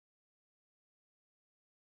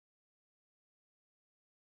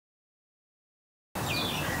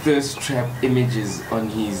thirst trap images on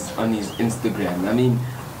his Instagram. I mean,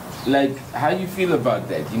 like, how you feel about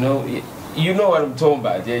that? You know what I'm talking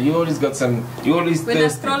about. Yeah, you always got some. You always when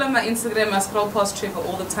thirsty. I scroll on my Instagram, I scroll past Trevor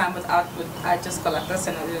all the time I just go like this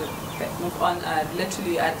and I move on.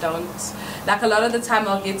 Literally, I don't. Like a lot of the time,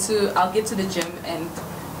 I'll get to the gym and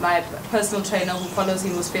my personal trainer who follows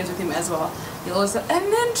him was friends with him as well. He also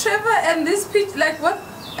and then Trevor and this picture, like what?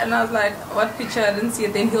 And I was like, what picture? I didn't see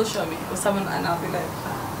it. Then he'll show me or someone, and I'll be like,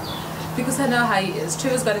 because I know how he is.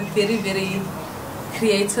 Trevor's got a very, very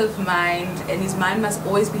creative mind, and his mind must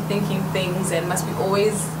always be thinking things and must be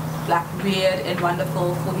always like weird and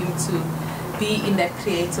wonderful for him to be in that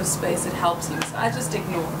creative space. It helps him. So I just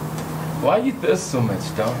ignore. Why you thirst so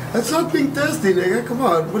much, dog? That's not being thirsty, nigga. Come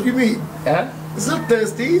on. What do you mean? Huh? It's not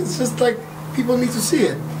thirsty. It's just like people need to see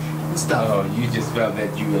it and stuff. Oh, you just felt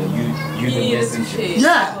that you the messenger.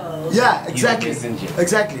 Yeah, exactly. You the messenger.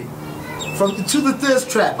 Exactly. To the thirst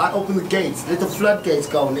trap, I open the gates. Let the floodgates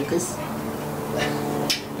go, niggas.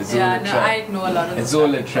 It's all a trap. I ignore a lot of It's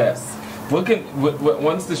all a trap.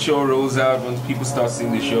 Once the show rolls out, once people start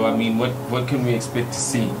seeing the show, I mean, what can we expect to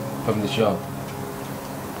see from the show?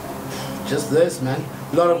 Just this, man.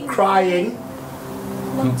 A lot of crying.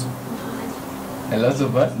 And lots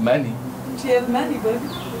of what? Money. Do you have money, baby?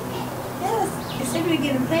 Yes, you said we're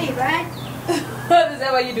getting paid, right? Is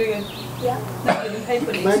that why you're doing it? Yeah. Not getting paid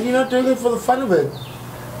for this. Man, you're not doing it for the fun of it.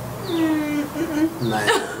 Man.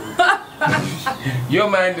 Your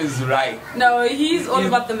mind is right. No, he's all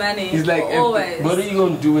about the money. He's like, always. What are you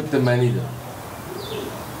going to do with the money, though?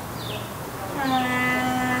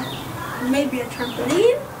 Maybe a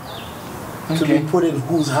trampoline. To be put in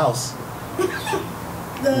whose house?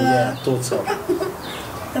 Yeah, thought so.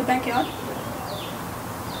 The backyard.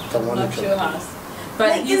 Don't want Not to your house. But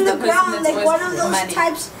Like he's in the person ground, that's like always one of those money.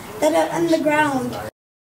 types that are underground.